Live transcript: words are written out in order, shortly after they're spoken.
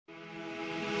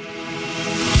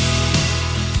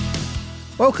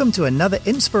Welcome to another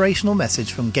inspirational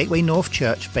message from Gateway North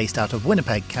Church based out of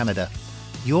Winnipeg, Canada.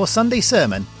 Your Sunday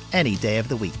sermon, any day of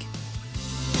the week.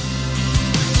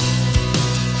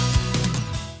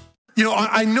 You know,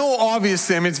 I know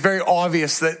obviously, it's very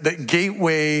obvious that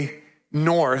Gateway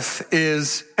North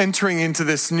is entering into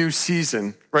this new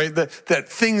season, right? That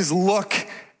things look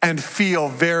and feel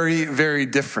very, very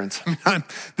different.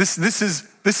 This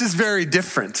is very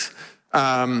different.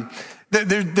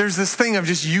 There's this thing of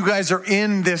just you guys are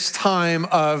in this time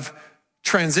of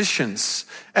transitions,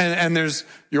 and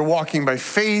you're walking by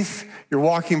faith, you're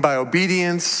walking by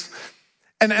obedience,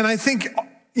 and I think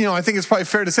it's probably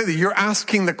fair to say that you're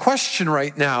asking the question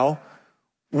right now: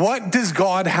 what does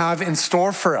God have in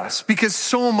store for us? Because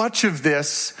so much of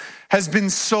this has been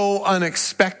so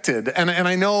unexpected, and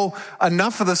I know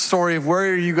enough of the story of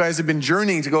where you guys have been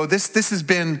journeying to go. This has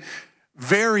been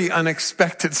very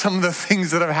unexpected, some of the things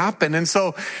that have happened. And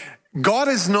so God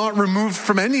is not removed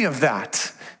from any of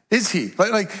that, is he?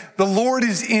 Like the Lord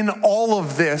is in all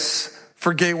of this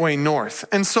for Gateway North.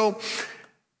 And so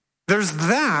there's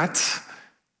that.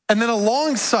 And then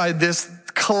alongside this,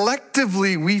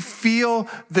 collectively, we feel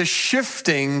the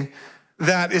shifting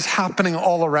that is happening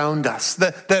all around us,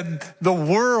 that the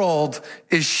world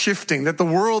is shifting, that the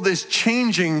world is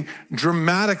changing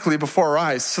dramatically before our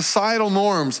eyes. Societal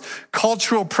norms,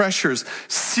 cultural pressures,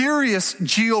 serious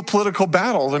geopolitical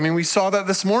battles. We saw that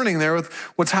this morning there with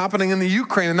what's happening in the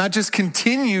Ukraine, and that just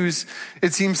continues,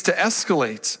 it seems, to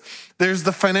escalate. There's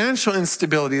the financial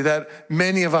instability that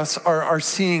many of us are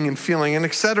seeing and feeling, and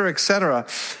et cetera, et cetera.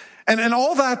 And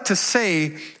all that to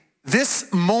say,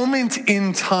 this moment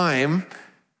in time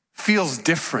feels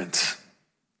different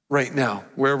right now,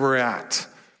 where we're at.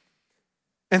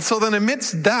 And so then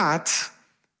amidst that,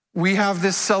 we have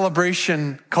this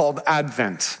celebration called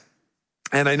Advent.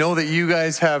 And I know that you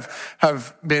guys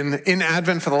have been in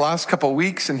Advent for the last couple of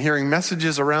weeks and hearing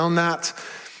messages around that.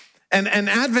 And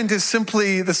Advent is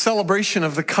simply the celebration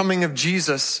of the coming of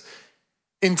Jesus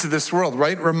into this world,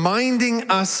 right? Reminding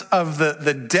us of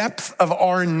the depth of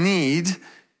our need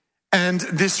and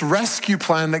this rescue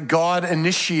plan that God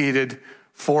initiated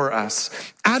for us.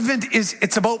 Advent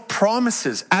it's about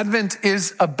promises. Advent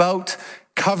is about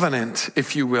covenant,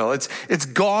 if you will. It's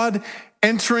God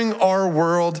entering our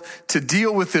world to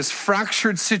deal with this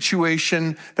fractured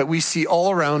situation that we see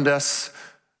all around us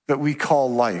that we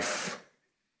call life.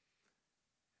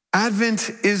 Advent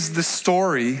is the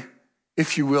story,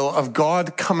 if you will, of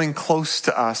God coming close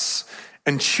to us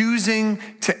and choosing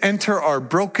to enter our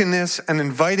brokenness and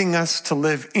inviting us to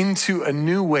live into a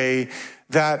new way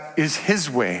that is his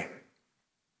way.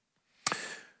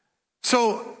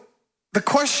 So the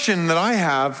question that I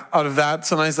have out of that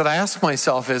sometimes that I ask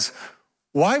myself is,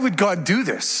 why would God do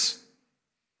this?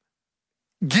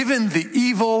 Given the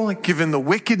evil, given the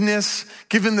wickedness,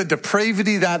 given the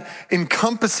depravity that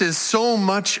encompasses so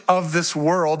much of this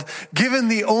world, given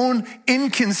the own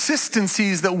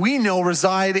inconsistencies that we know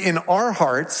reside in our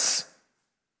hearts,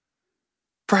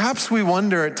 perhaps we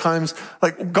wonder at times,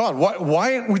 like, God,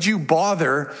 why would you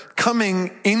bother coming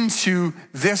into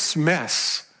this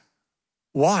mess?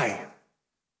 Why?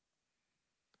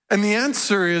 And the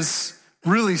answer is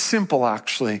really simple,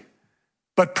 actually,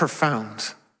 but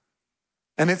profound.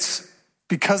 And it's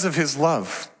because of his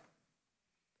love.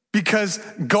 Because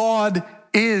God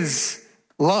is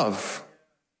love.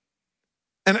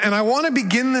 And I want to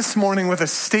begin this morning with a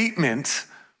statement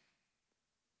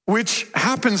which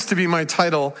happens to be my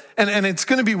title, and it's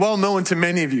going to be well known to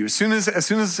many of you. As soon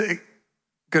as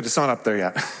good, it's not up there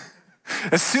yet.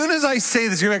 As soon as I say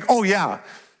this, you're like, oh yeah.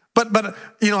 But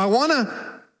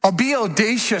I'll be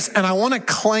audacious, and I want to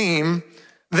claim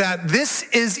that this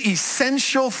is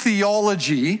essential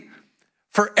theology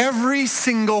for every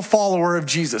single follower of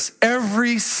Jesus,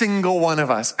 every single one of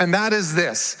us. And that is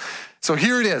this. So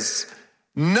here it is.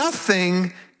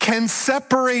 Nothing can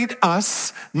separate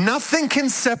us, nothing can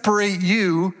separate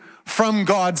you from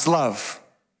God's love.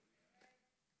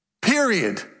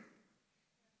 Period.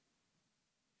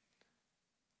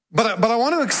 But I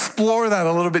want to explore that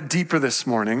a little bit deeper this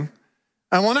morning.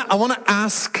 I want to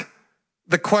ask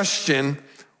the question,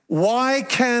 why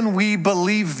can we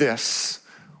believe this?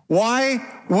 Why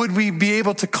would we be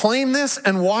able to claim this?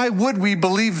 And why would we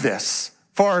believe this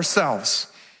for ourselves?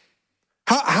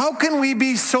 How can we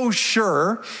be so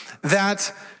sure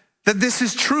that this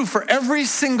is true for every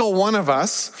single one of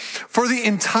us, for the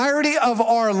entirety of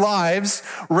our lives,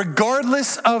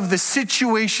 regardless of the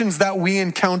situations that we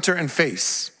encounter and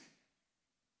face?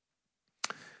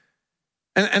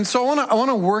 And so I want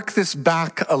to work this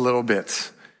back a little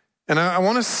bit. And I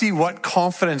want to see what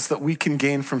confidence that we can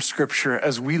gain from Scripture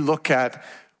as we look at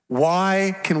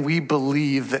why can we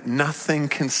believe that nothing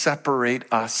can separate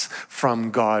us from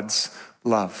God's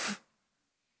love?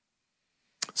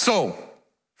 So,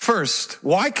 first,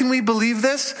 why can we believe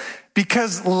this?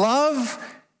 Because love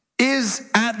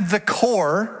is at the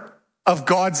core of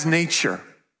God's nature.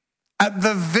 At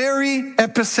the very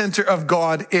epicenter of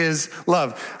God is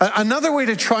love. Another way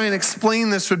to try and explain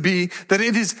this would be that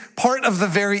it is part of the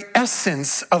very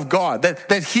essence of God,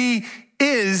 that he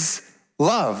is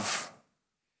love.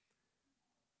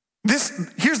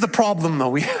 Here's the problem though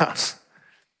we have.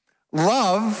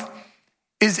 Love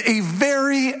is a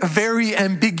very, very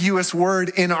ambiguous word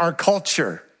in our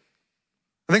culture.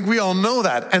 I think we all know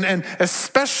that, and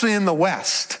especially in the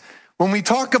West. When we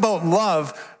talk about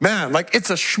love, man, like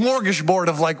it's a smorgasbord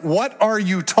of like, what are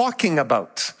you talking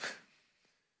about?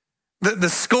 The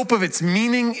scope of its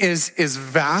meaning is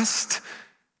vast.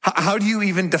 How do you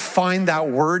even define that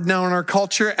word now in our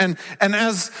culture? And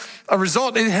as a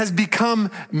result, it has become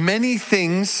many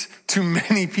things to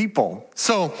many people.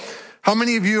 So how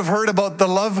many of you have heard about the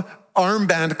love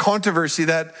armband controversy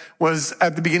that was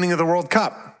at the beginning of the World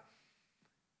Cup?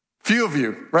 Few of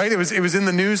you, right? It was in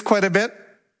the news quite a bit.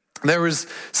 There was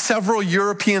several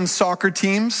European soccer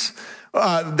teams.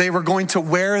 They were going to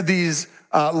wear these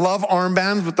love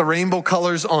armbands with the rainbow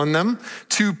colors on them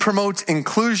to promote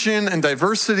inclusion and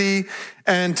diversity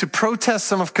and to protest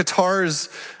some of Qatar's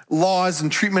laws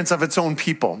and treatments of its own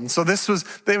people. And so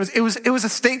it was a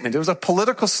statement. It was a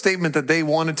political statement that they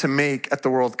wanted to make at the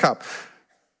World Cup.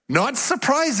 Not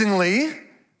surprisingly,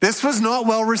 this was not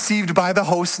well received by the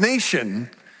host nation.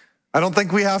 I don't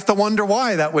think we have to wonder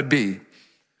why that would be.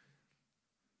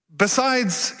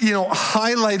 Besides,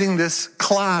 highlighting this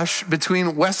clash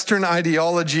between Western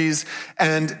ideologies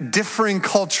and differing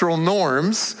cultural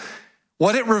norms,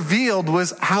 what it revealed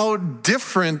was how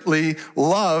differently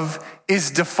love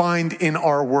is defined in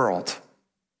our world.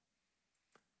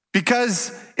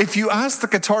 Because if you ask the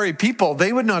Qatari people,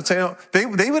 they would not say, they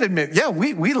would admit, yeah,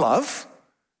 we love,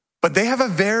 but they have a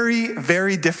very,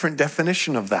 very different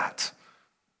definition of that.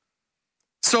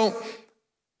 So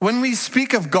when we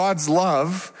speak of God's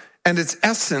love and its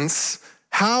essence,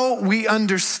 how we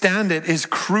understand it is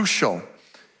crucial.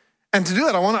 And to do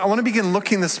that, I want to begin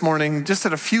looking this morning just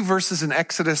at a few verses in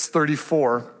Exodus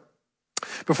 34.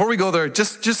 Before we go there,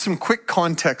 just some quick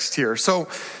context here. So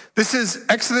this is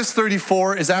Exodus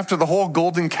 34 is after the whole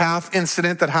golden calf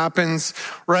incident that happens,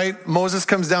 right? Moses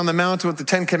comes down the mountain with the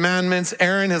 10 commandments.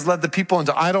 Aaron has led the people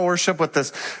into idol worship with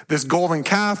this golden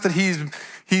calf that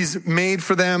he's made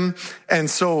for them. And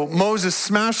so Moses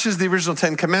smashes the original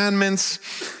 10 commandments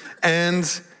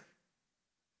and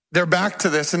they're back to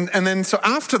this. And then so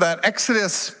after that,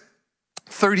 Exodus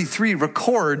 33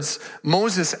 records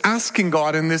Moses asking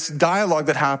God in this dialogue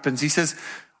that happens. He says,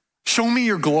 show me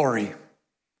your glory.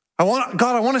 I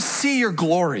want to see your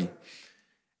glory.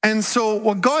 And so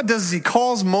what God does is he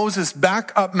calls Moses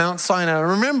back up Mount Sinai.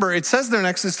 Remember, it says there in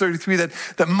Exodus 33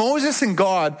 that Moses and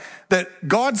God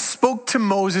spoke to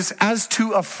Moses as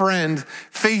to a friend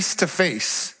face to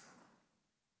face.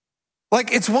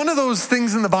 Like it's one of those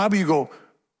things in the Bible you go,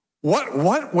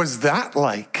 what was that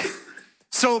like?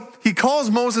 So he calls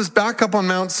Moses back up on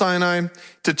Mount Sinai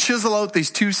to chisel out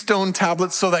these 2 stone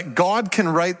tablets so that God can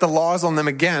write the laws on them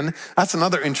again. That's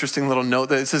another interesting little note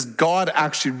that it says God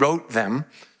actually wrote them.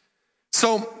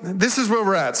 So this is where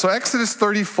we're at. So Exodus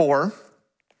 34,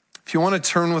 if you want to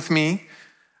turn with me,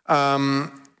 we're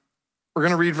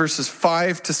going to read verses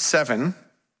 5 to 7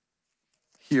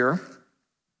 here.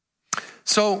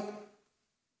 So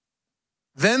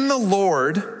then the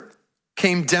Lord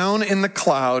came down in the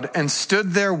cloud and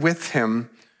stood there with him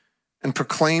and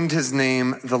proclaimed his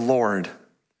name, the Lord.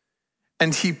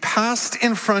 And he passed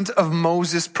in front of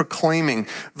Moses proclaiming,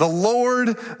 the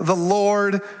Lord,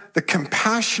 the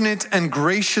compassionate and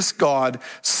gracious God,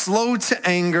 slow to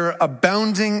anger,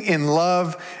 abounding in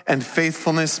love and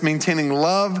faithfulness, maintaining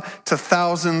love to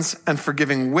thousands and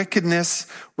forgiving wickedness,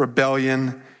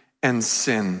 rebellion, and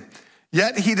sin.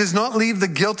 Yet he does not leave the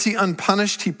guilty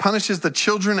unpunished. He punishes the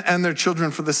children and their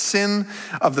children for the sin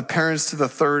of the parents to the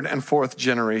 3rd and 4th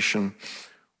generation.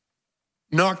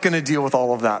 Not going to deal with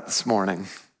all of that this morning.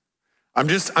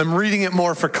 I'm reading it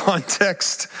more for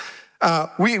context.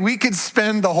 We could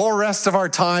spend the whole rest of our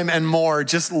time and more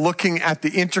just looking at the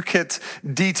intricate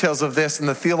details of this and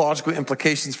the theological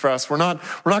implications for us. We're not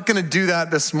going to do that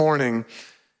this morning.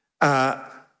 I'm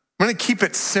going to keep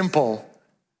it simple.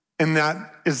 And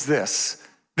that is this.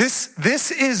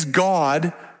 This is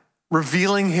God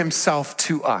revealing himself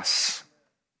to us.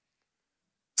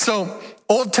 So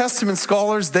Old Testament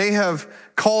scholars, they have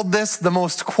called this the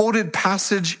most quoted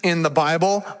passage in the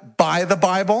Bible by the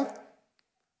Bible.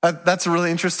 That's a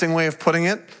really interesting way of putting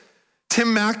it.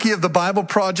 Tim Mackey of the Bible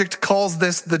Project calls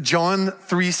this the John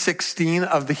 3:16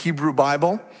 of the Hebrew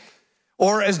Bible.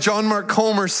 Or as John Mark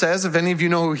Comer says, if any of you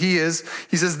know who he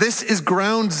says, this is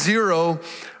ground zero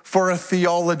for a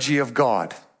theology of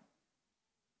God.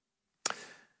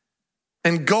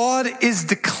 And God is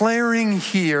declaring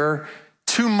here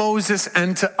to Moses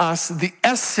and to us the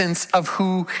essence of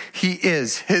who he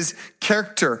is, his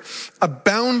character,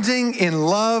 abounding in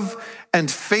love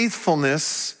and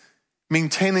faithfulness,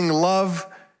 maintaining love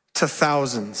to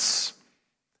thousands.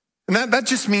 And that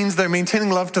just means they're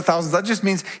maintaining love to thousands. That just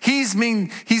means he's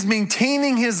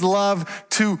maintaining his love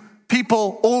to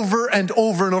people over and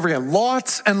over and over again.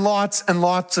 Lots and lots and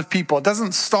lots of people. It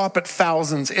doesn't stop at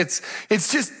thousands. It's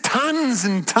just tons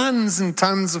and tons and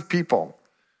tons of people.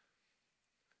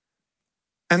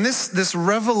 And this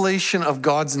revelation of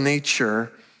God's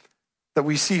nature that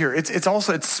we see here,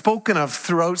 it's spoken of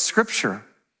throughout Scripture.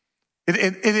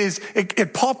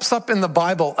 It pops up in the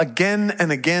Bible again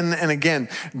and again and again.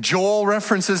 Joel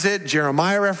references it,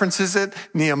 Jeremiah references it,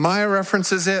 Nehemiah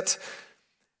references it.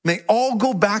 And they all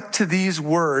go back to these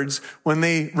words when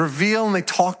they reveal and they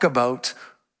talk about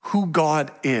who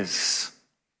God is.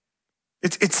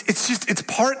 It's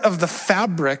part of the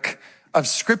fabric of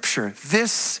Scripture.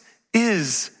 This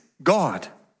is God.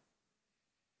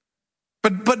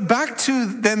 But back to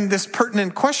then this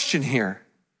pertinent question here.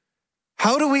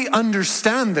 How do we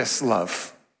understand this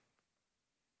love?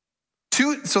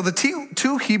 So the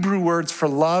two Hebrew words for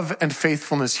love and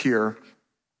faithfulness here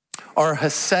are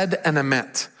hesed and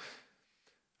emet.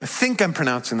 I think I'm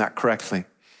pronouncing that correctly.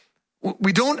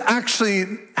 We don't actually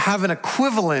have an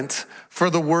equivalent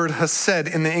for the word hesed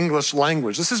in the English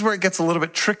language. This is where it gets a little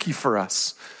bit tricky for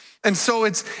us. And so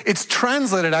it's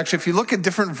translated, actually, if you look at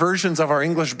different versions of our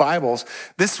English Bibles,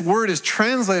 this word is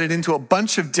translated into a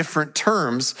bunch of different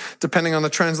terms, depending on the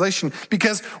translation,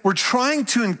 because we're trying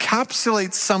to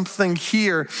encapsulate something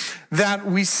here that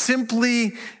we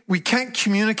can't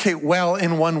communicate well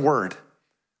in one word.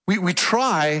 We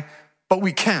try, but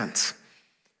we can't.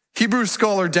 Hebrew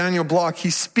scholar Daniel Block, he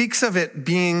speaks of it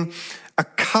being a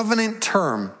covenant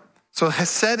term. So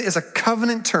hesed is a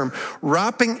covenant term,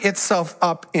 wrapping itself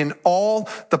up in all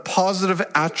the positive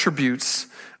attributes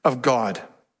of God.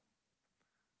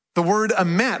 The word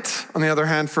emet, on the other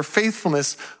hand, for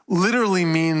faithfulness, literally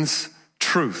means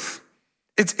truth.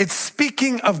 It's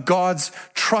speaking of God's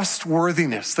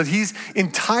trustworthiness, that he's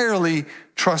entirely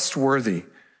trustworthy.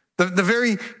 The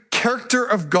very character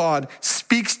of God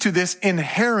speaks to this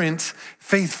inherent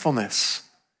faithfulness.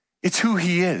 It's who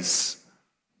he is.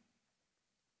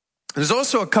 There's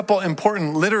also a couple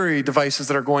important literary devices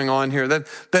that are going on here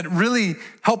that really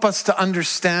help us to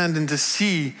understand and to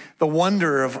see the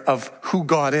wonder of who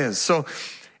God is. So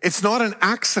it's not an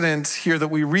accident here that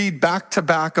we read back to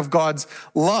back of God's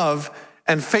love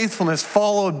and faithfulness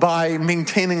followed by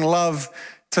maintaining love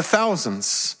to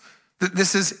thousands.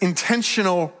 This is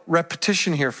intentional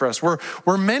repetition here for us.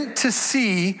 We're meant to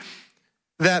see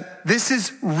that this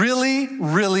is really,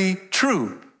 really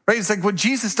true. Right? It's like what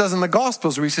Jesus does in the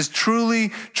Gospels where he says, truly,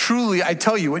 truly, I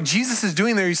tell you. What Jesus is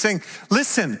doing there, he's saying,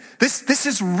 listen, this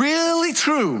is really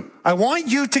true. I want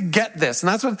you to get this. And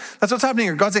that's what's happening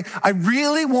here. God's saying, I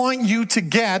really want you to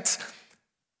get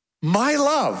my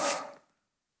love.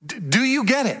 Do you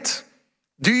get it?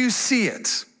 Do you see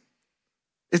it?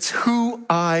 It's who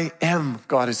I am,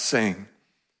 God is saying.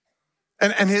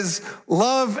 And his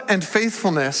love and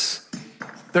faithfulness,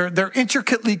 they're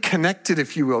intricately connected,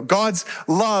 if you will. God's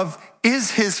love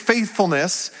is his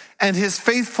faithfulness, and his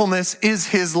faithfulness is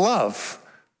his love.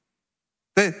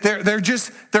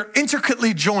 They're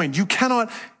intricately joined. You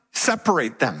cannot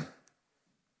separate them.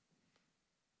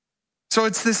 So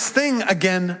it's this thing,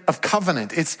 again, of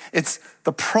covenant. It's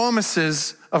the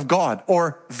promises of God,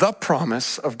 or the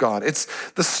promise of God. It's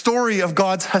the story of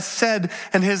God's hesed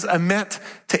and his emet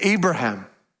to Abraham.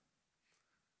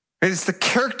 It's the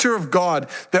character of God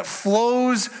that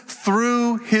flows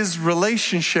through his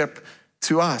relationship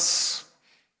to us.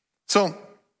 So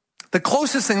the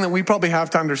closest thing that we probably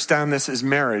have to understand this is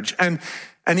marriage. And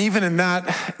even in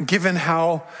that, given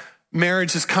how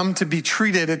marriage has come to be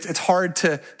treated, it's hard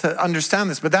to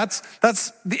understand this. But that's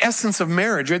the essence of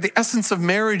marriage, right? The essence of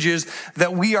marriage is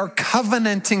that we are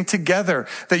covenanting together,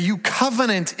 that you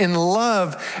covenant in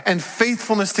love and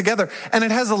faithfulness together. And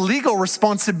it has a legal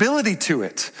responsibility to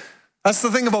it. That's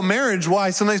the thing about marriage, why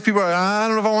sometimes people are, I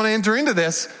don't know if I want to enter into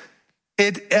this.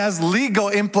 It has legal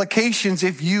implications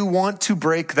if you want to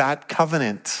break that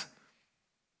covenant.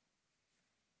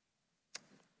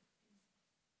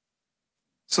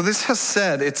 So this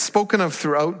Hesed, it's spoken of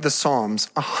throughout the Psalms.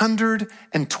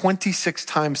 126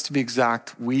 times to be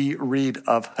exact, we read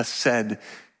of Hesed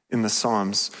in the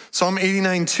Psalms. Psalm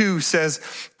 89:2 says,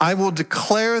 I will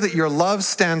declare that your love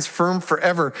stands firm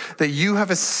forever, that you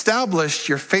have established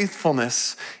your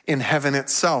faithfulness in heaven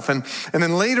itself. And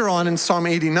then later on in Psalm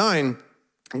 89,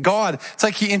 God, it's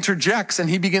like he interjects and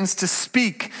he begins to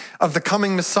speak of the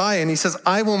coming Messiah. And he says,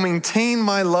 I will maintain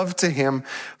my love to him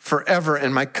forever,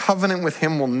 and my covenant with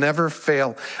him will never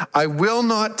fail. I will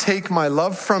not take my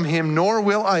love from him, nor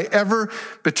will I ever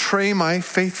betray my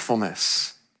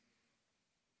faithfulness.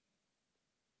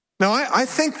 Now, I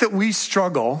think that we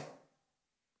struggle,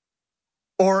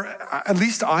 or at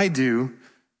least I do,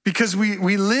 because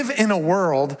we live in a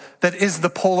world that is the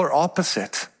polar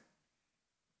opposite.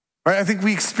 Right? I think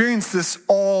we experience this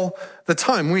all the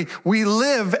time. We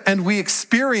live and we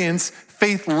experience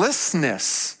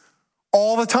faithlessness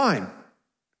all the time.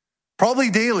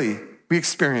 Probably daily we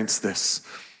experience this.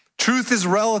 Truth is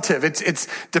relative. It's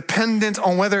dependent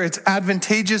on whether it's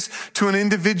advantageous to an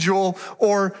individual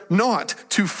or not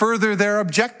to further their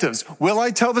objectives. Will I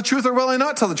tell the truth or will I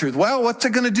not tell the truth? Well, what's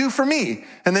it going to do for me?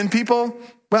 And then people,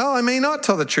 well, I may not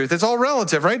tell the truth. It's all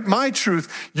relative, right? My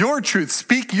truth, your truth,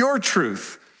 speak your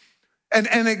truth. And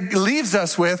it leaves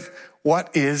us with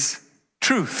what is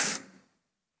truth.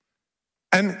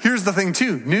 And here's the thing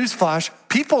too, newsflash,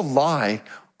 people lie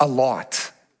a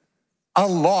lot. A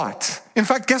lot. In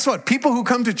fact, guess what? People who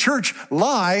come to church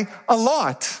lie a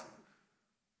lot.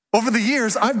 Over the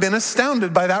years, I've been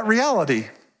astounded by that reality.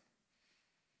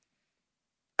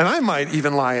 And I might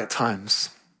even lie at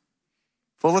times.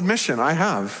 Full admission, I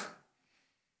have.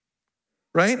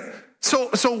 Right?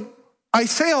 So I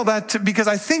say all that because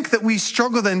I think that we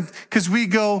struggle then because we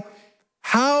go,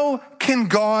 how can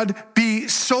God be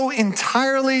so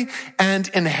entirely and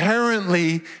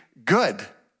inherently good?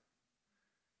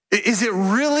 Is it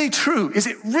really true? Is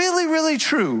it really, really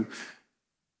true?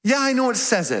 Yeah, I know it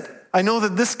says it. I know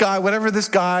that this guy, whatever this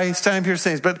guy standing here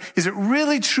says, but is it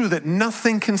really true that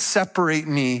nothing can separate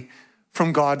me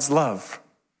from God's love,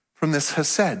 from this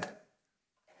Hesed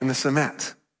and this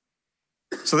Emet?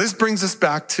 So this brings us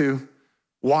back to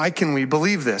why can we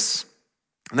believe this?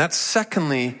 And that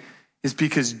secondly is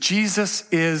because Jesus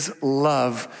is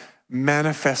love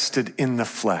manifested in the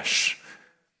flesh.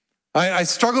 I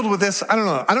struggled with this. I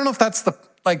don't know if that's the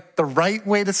right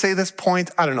way to say this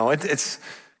point. I don't know. It's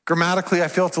grammatically, I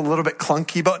feel it's a little bit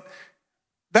clunky, but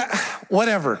that,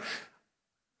 whatever.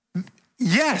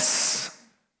 Yes.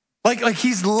 Like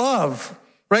he's love,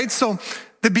 right? So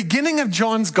the beginning of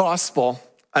John's gospel,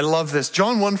 I love this.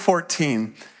 John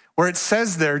 1:14. Where it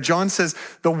says there, John says,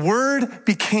 the word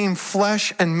became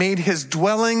flesh and made his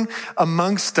dwelling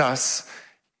amongst us,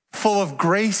 full of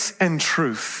grace and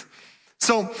truth.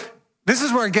 So this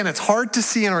is where, again, it's hard to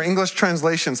see in our English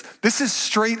translations. This is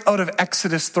straight out of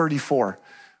Exodus 34.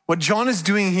 What John is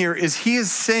doing here is he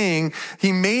is saying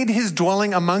he made his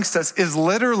dwelling amongst us is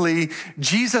literally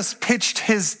Jesus pitched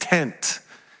his tent.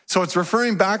 So it's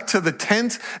referring back to the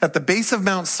tent at the base of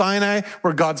Mount Sinai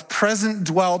where God's presence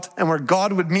dwelt and where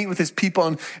God would meet with his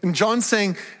people. And John's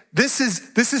saying, this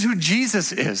is who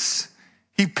Jesus is.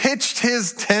 He pitched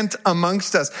his tent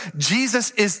amongst us.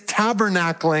 Jesus is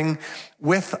tabernacling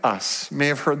with us. You may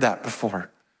have heard that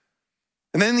before.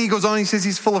 And then he goes on, he says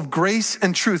he's full of grace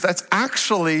and truth. That's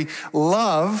actually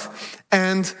love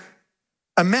and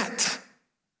emet.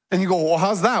 And you go, well,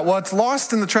 how's that? Well, it's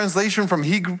lost in the translation from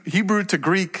Hebrew to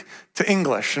Greek to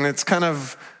English. And it's kind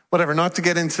of, whatever, not to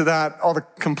get into that, all the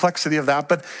complexity of that.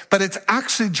 But it's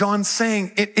actually John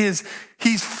saying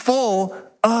he's full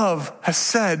of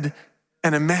Hesed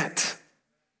and Emet.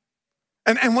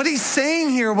 And what he's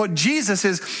saying here about Jesus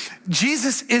is,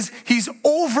 he's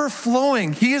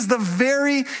overflowing. He is the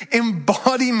very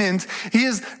embodiment. He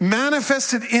is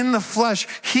manifested in the flesh.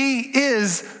 He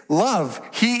is love.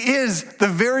 He is the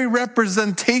very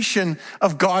representation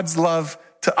of God's love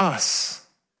to us.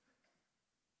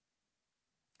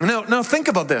 Now think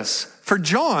about this. For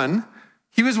John,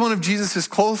 he was one of Jesus'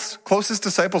 closest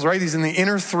disciples, right? He's in the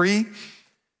inner three.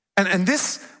 And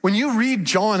this, when you read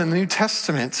John in the New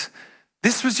Testament,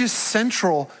 this was just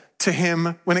central to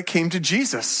him when it came to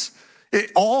Jesus.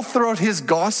 All throughout his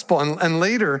gospel and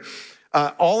later,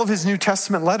 all of his New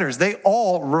Testament letters, they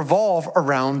all revolve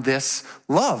around this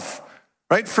love,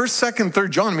 right? 1st, 2nd, 3rd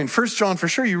John. 1st John for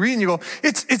sure, you read and you go,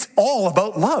 it's all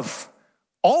about love.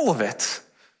 All of it.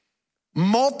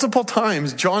 Multiple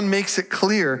times, John makes it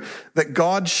clear that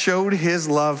God showed his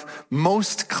love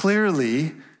most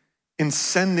clearly in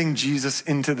sending Jesus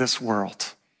into this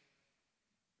world.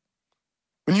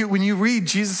 When you read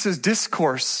Jesus'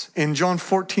 discourse in John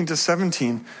 14 to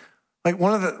 17, Like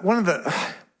one of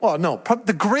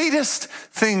the greatest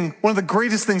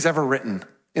things ever written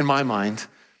in my mind.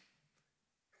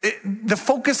 The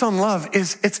focus on love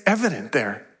it's evident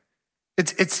there.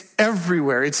 It's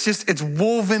everywhere. It's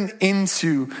woven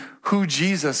into who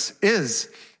Jesus is.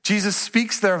 Jesus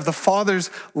speaks there of the Father's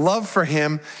love for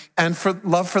him and for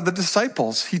love for the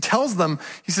disciples. He tells them,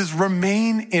 he says,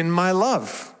 remain in my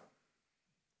love.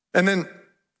 And then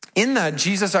in that,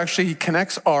 Jesus actually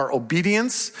connects our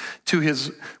obedience to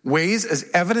his ways as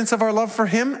evidence of our love for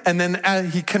him. And then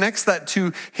he connects that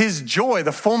to his joy.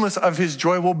 The fullness of his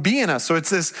joy will be in us. So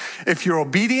it's this, if you're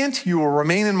obedient, you will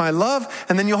remain in my love,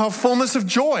 and then you'll have fullness of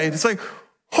joy. It's like,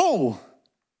 oh.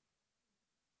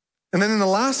 And then in the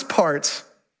last part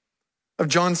of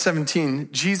John 17,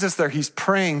 Jesus there, he's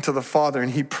praying to the Father,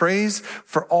 and he prays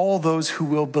for all those who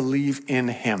will believe in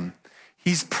him.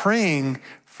 He's praying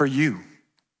for you.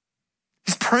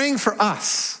 He's praying for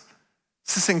us.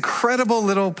 It's this incredible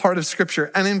little part of Scripture.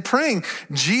 And in praying,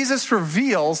 Jesus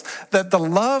reveals that the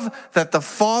love that the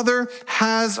Father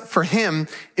has for him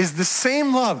is the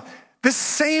same love. This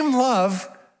same love,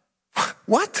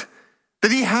 what?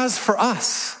 That he has for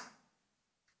us.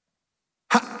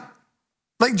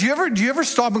 Like, do you ever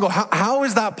stop and go, how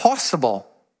is that possible?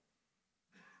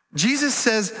 Jesus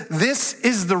says, this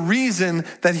is the reason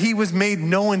that he was made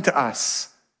known to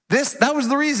us. That was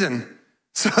the reason.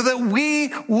 So that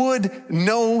we would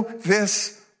know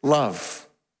this love.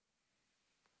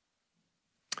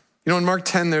 You know, in Mark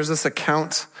 10, there's this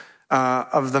account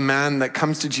of the man that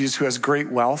comes to Jesus who has great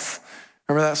wealth.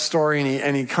 Remember that story?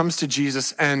 And he comes to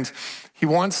Jesus and he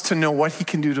wants to know what he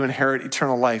can do to inherit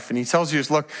eternal life. And he tells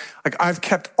Jesus, look, like I've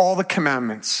kept all the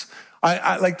commandments.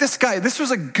 I like this guy, this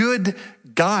was a good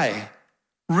guy.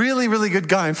 Really, really good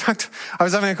guy. In fact, I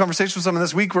was having a conversation with someone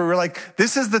this week where we were like,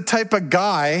 this is the type of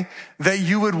guy that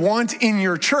you would want in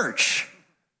your church.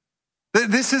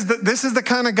 This is the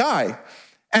kind of guy.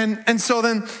 And so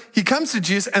then he comes to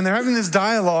Jesus and they're having this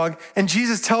dialogue and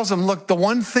Jesus tells him, look, the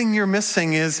one thing you're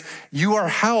missing is you are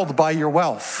held by your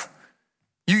wealth.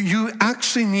 You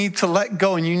actually need to let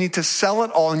go and you need to sell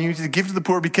it all and you need to give to the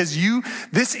poor because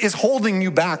this is holding you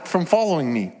back from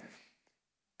following me.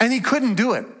 And he couldn't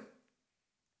do it.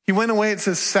 He went away, it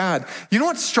says, sad. You know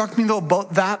what struck me though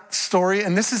about that story,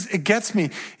 and it gets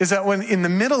me, is that when in the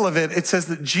middle of it, it says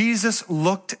that Jesus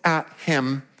looked at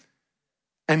him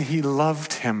and he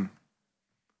loved him.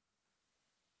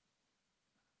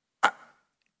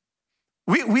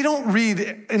 We don't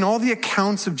read, in all the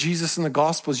accounts of Jesus in the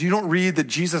Gospels, you don't read that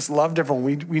Jesus loved everyone.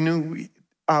 We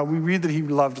read that he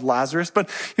loved Lazarus, but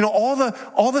you know, all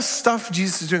the stuff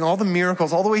Jesus is doing, all the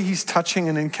miracles, all the way he's touching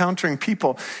and encountering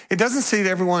people, it doesn't say to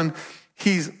everyone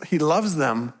he loves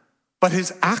them, but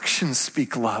his actions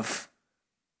speak love.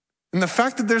 And the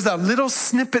fact that there's that little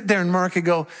snippet there in Mark, I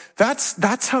go,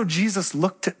 that's how Jesus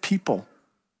looked at people.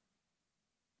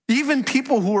 Even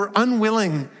people who were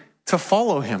unwilling to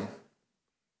follow him.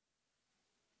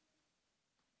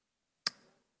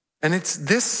 And it's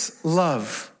this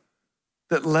love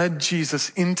that led Jesus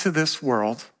into this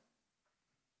world,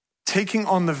 taking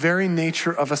on the very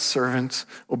nature of a servant,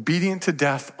 obedient to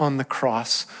death on the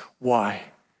cross. Why?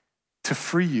 To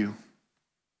free you,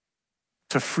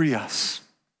 to free us.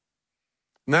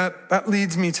 And that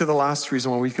leads me to the last reason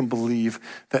why we can believe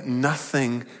that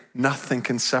nothing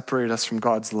can separate us from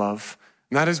God's love.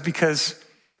 And that is because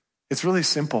it's really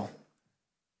simple.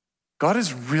 God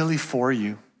is really for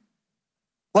you.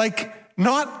 Like,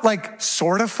 not like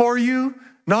sort of for you,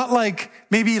 not like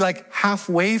maybe like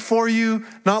halfway for you,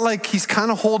 not like he's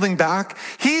kind of holding back.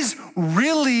 He's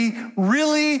really,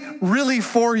 really, really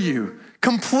for you.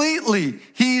 Completely,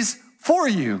 he's for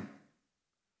you.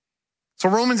 So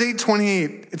Romans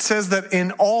 8:28, it says that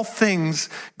in all things,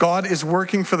 God is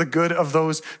working for the good of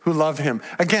those who love him.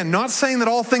 Again, not saying that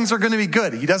all things are going to be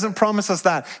good. He doesn't promise us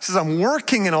that. He says, I'm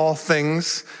working in all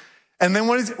things. And then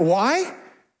why?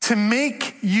 To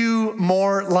make you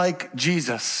more like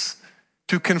Jesus,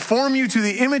 to conform you to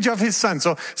the image of his son.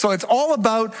 So it's all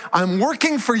about, I'm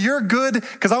working for your good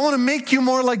because I want to make you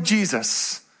more like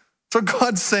Jesus. That's what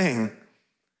God's saying.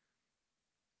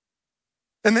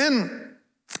 And then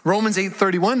Romans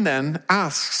 8:31 then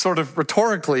asks sort of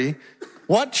rhetorically,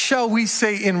 what shall we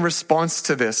say in response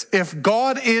to this? If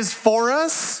God is for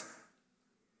us,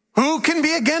 who can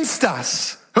be against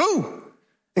us? Who?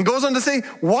 And goes on to say,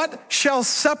 what shall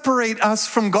separate us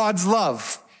from God's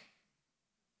love?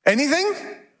 Anything?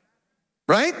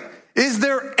 Right? Is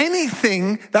there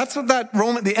anything, that's what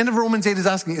the end of Romans 8 is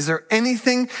asking, is there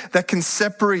anything that can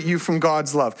separate you from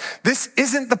God's love? This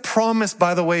isn't the promise,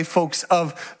 by the way, folks,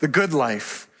 of the good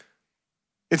life.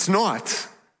 It's not.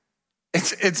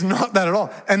 It's not that at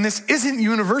all. And this isn't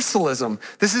universalism.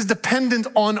 This is dependent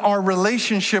on our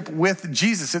relationship with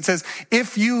Jesus. It says,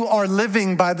 if you are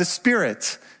living by the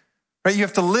Spirit, right? You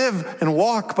have to live and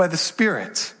walk by the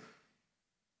Spirit.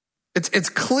 It's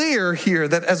clear here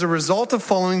that as a result of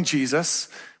following Jesus,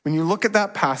 when you look at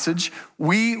that passage,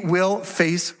 we will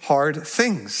face hard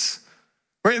things.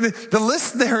 Right? The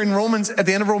list there in Romans, at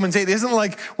the end of Romans 8, isn't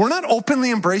like, we're not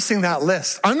openly embracing that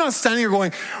list. I'm not standing here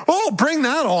going, oh, bring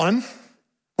that on.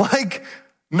 Like,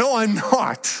 no, I'm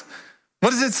not. What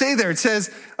does it say there? It says,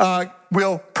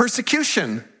 will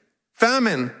persecution,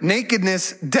 famine,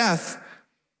 nakedness, death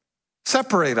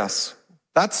separate us?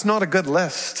 That's not a good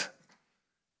list.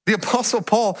 The Apostle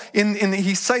Paul,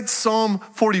 he cites Psalm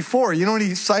 44. You know what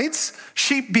he cites?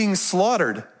 Sheep being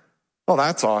slaughtered. Oh,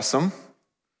 that's awesome.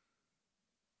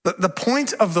 The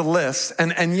point of the list,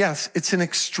 and yes, it's an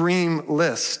extreme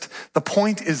list. The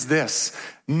point is this: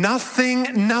 nothing,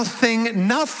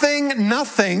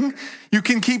 you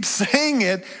can keep saying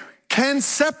it, can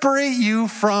separate you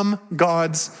from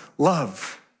God's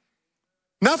love.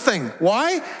 Nothing.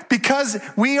 Why? Because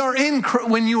when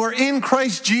you are in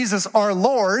Christ Jesus our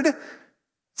Lord, it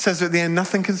says at the end,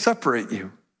 nothing can separate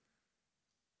you.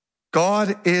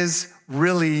 God is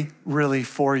really, really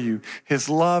for you. His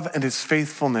love and his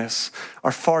faithfulness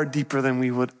are far deeper than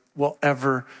we will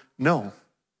ever know.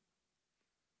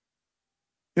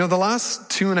 You know, the last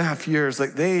 2.5 years,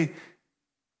 they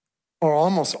are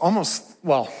almost,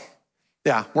 we're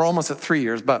almost at 3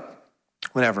 years, but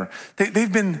whatever.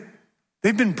 They've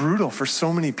been brutal for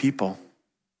so many people.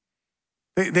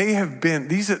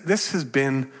 This has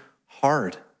been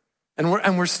hard. And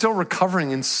we're still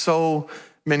recovering in so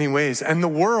many ways. And the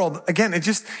world, again,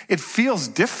 it feels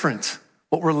different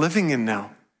what we're living in now.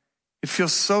 It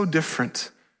feels so different.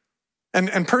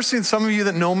 And personally, some of you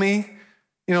that know me,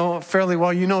 fairly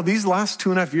well, these last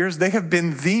 2.5 years, they have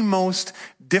been the most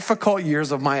difficult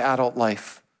years of my adult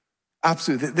life.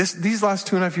 Absolutely. These last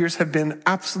 2.5 years have been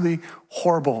absolutely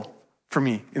horrible for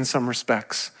me in some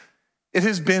respects. It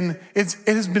has been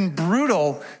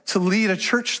brutal to lead a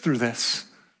church through this,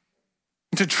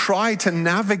 to try to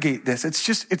navigate this.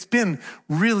 It's been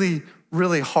really,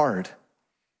 really hard.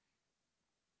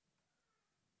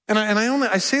 And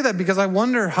I say that because I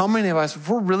wonder how many of us, if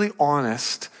we're really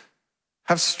honest,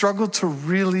 have struggled to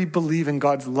really believe in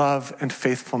God's love and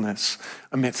faithfulness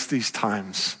amidst these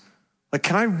times. Like,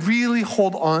 can I really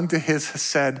hold on to his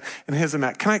hesed and his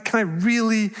emet? Can I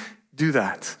really do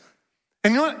that?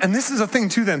 And you know what? And this is a thing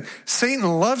too then.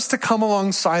 Satan loves to come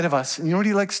alongside of us. And you know what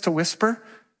he likes to whisper?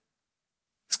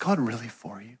 Is God really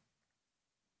for you?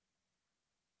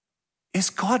 Is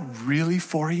God really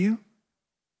for you?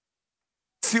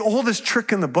 It's the oldest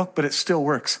trick in the book, but it still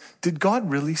works. Did God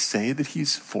really say that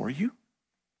he's for you?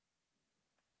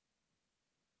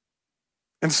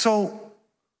 And so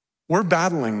we're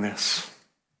battling this.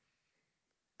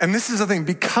 And this is the thing,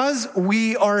 because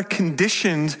we are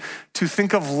conditioned to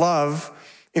think of love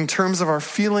in terms of our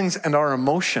feelings and our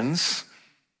emotions,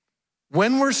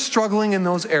 when we're struggling in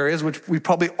those areas, which we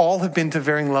probably all have been to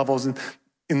varying levels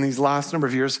in these last number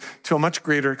of years to a much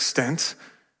greater extent,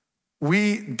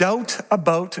 doubt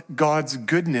about God's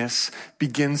goodness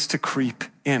begins to creep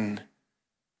in.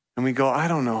 And we go, I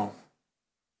don't know.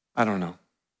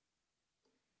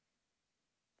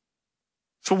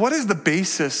 So what is the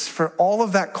basis for all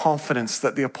of that confidence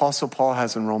that the Apostle Paul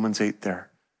has in Romans 8 there?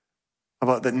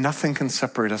 About that nothing can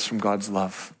separate us from God's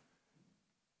love.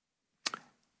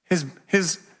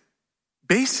 His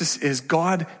basis is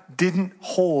God didn't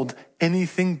hold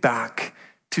anything back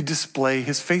to display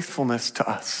his faithfulness to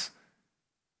us.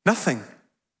 Nothing.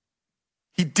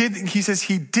 He says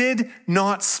he did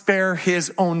not spare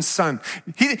his own son.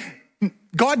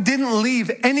 God didn't leave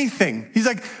anything. He's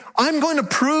like, I'm going to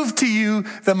prove to you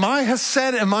that my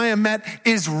hesed and my emet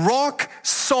is rock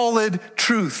solid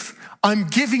truth. I'm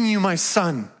giving you my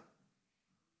son.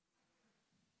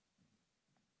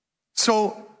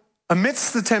 So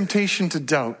amidst the temptation to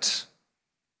doubt,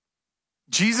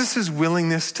 Jesus'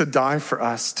 willingness to die for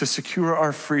us, to secure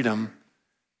our freedom,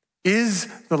 is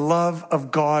the love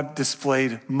of God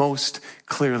displayed most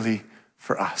clearly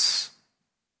for us.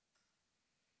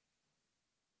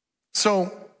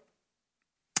 So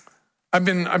I've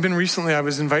been recently, I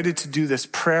was invited to do this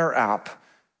prayer app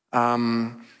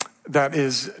that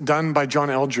is done by John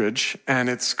Eldridge, and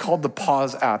it's called the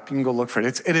Pause app. You can go look for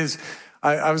it.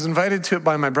 I was invited to it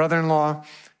by my brother-in-law,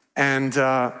 and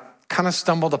kind of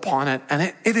stumbled upon it,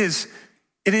 and it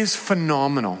is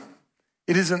phenomenal.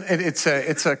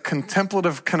 It's a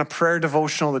contemplative kind of prayer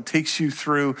devotional that takes you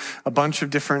through a bunch of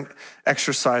different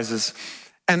exercises,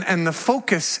 and the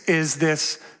focus is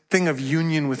this thing of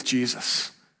union with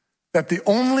Jesus. That the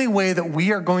only way that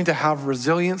we are going to have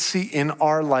resiliency in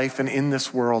our life and in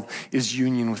this world is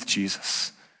union with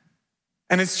Jesus.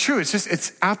 And it's true.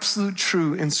 It's absolute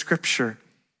true in Scripture.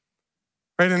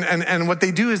 Right? And what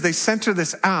they do is they center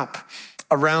this app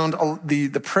around the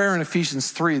prayer in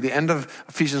Ephesians 3, the end of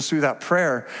Ephesians 3, that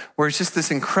prayer, where it's just this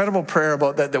incredible prayer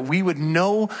about that we would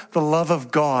know the love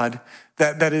of God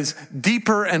that is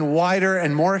deeper and wider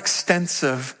and more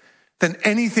extensive than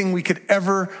anything we could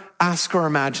ever ask or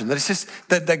imagine. That it's just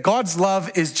that God's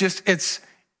love is just, it's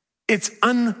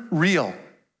unreal.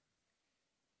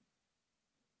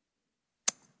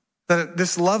 That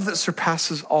this love that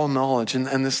surpasses all knowledge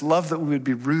and this love that we would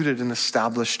be rooted and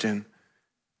established in.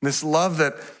 This love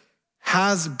that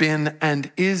has been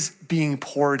and is being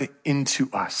poured into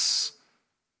us.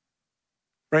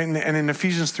 Right? And in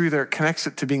Ephesians 3 there, it connects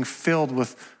it to being filled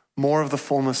with more of the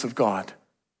fullness of God.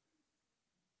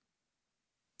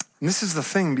 And this is the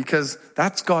thing, because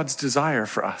that's God's desire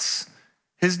for us.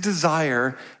 His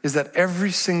desire is that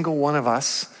every single one of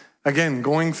us, again,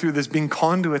 going through this, being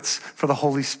conduits for the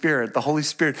Holy Spirit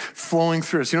flowing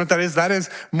through us. You know what that is? That is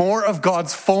more of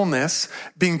God's fullness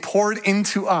being poured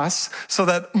into us so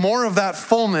that more of that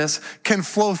fullness can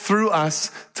flow through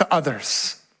us to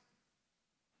others.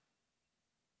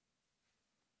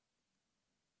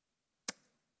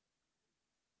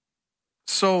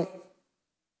 So,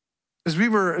 as we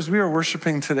were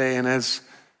worshiping today, and as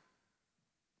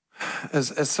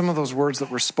some of those words that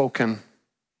were spoken,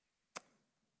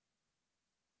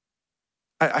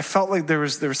 I felt like there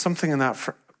was something in that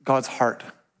for God's heart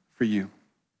for you.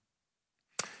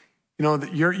 You know,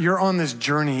 that you're on this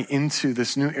journey into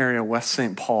this new area, West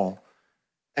St. Paul,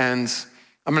 and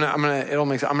I'm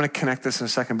gonna connect this in a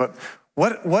second. But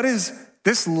what is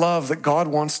this love that God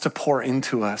wants to pour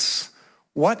into us?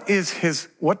 What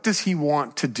does he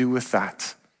want to do with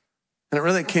that? And it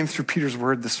really came through Peter's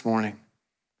word this morning,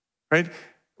 right?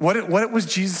 What was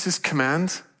Jesus'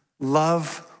 command?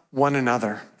 Love one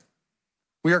another.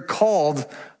 We are called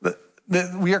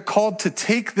to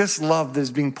take this love that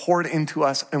is being poured into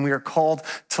us, and we are called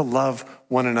to love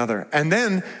one another. And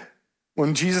then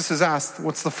when Jesus is asked,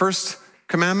 what's the first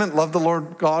commandment? Love the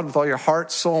Lord God with all your heart,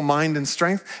 soul, mind, and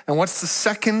strength. And what's the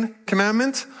second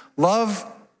commandment? Love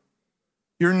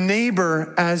your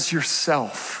neighbor as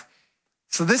yourself.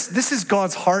 So this is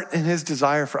God's heart and his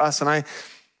desire for us. And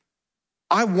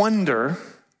I wonder,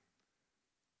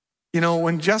 you know,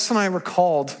 when Jess and I were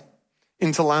called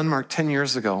into Landmark 10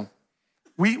 years ago,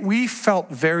 we felt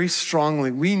very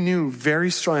strongly, we knew very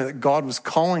strongly that God was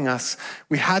calling us.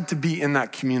 We had to be in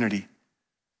that community.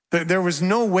 There was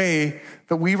no way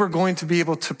that we were going to be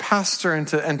able to pastor and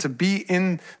to be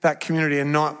in that community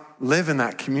and not live in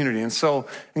that community.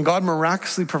 And God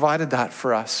miraculously provided that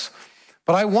for us.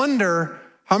 But I wonder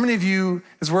how many of you,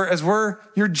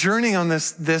 you're journeying on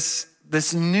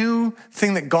this new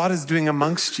thing that God is doing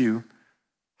amongst you,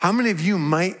 how many of you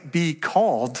might be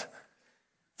called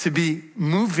to be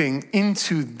moving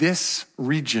into this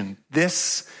region,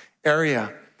 this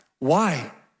area?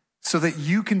 Why? So that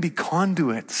you can be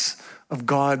conduits of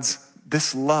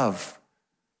this love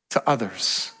to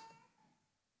others.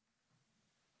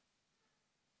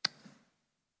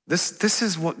 This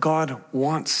is what God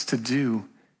wants to do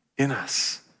in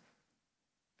us.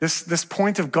 This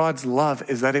point of God's love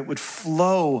is that it would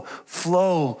flow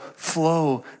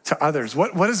to others.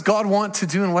 What does God want to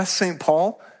do in West St.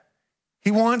 Paul?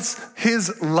 He wants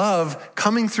his love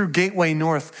coming through Gateway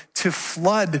North to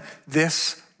flood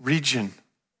this region.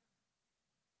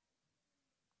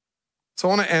 So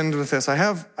I want to end with this. I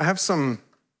have some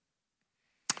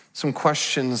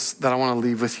questions that I want to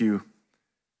leave with you.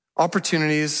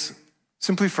 Opportunities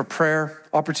simply for prayer,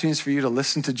 opportunities for you to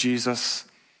listen to Jesus.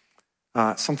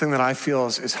 Something that I feel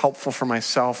is helpful for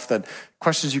myself, that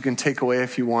questions you can take away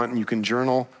if you want, and you can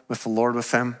journal with the Lord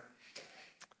with them.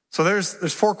 So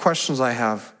there's 4 questions I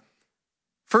have.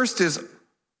 First is,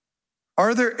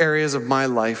 are there areas of my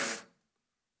life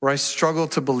where I struggle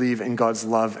to believe in God's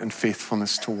love and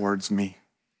faithfulness towards me?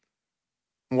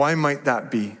 Why might that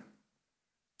be?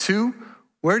 2,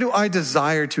 where do I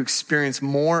desire to experience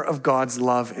more of God's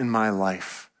love in my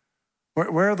life?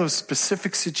 Where are those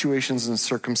specific situations and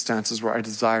circumstances where I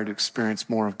desire to experience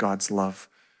more of God's love?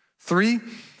 3,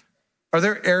 are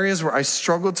there areas where I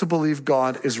struggle to believe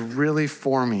God is really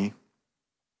for me?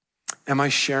 Am I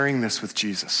sharing this with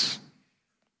Jesus?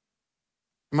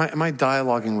 Am I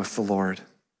dialoguing with the Lord?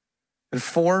 And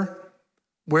 4,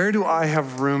 where do I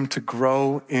have room to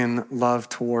grow in love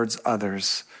towards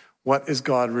others? What is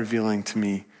God revealing to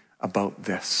me about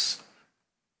this?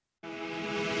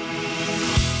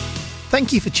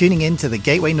 Thank you for tuning in to the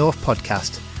Gateway North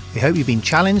podcast. We hope you've been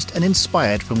challenged and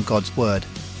inspired from God's Word.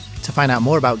 To find out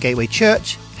more about Gateway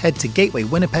Church, head to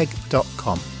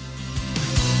gatewaywinnipeg.com.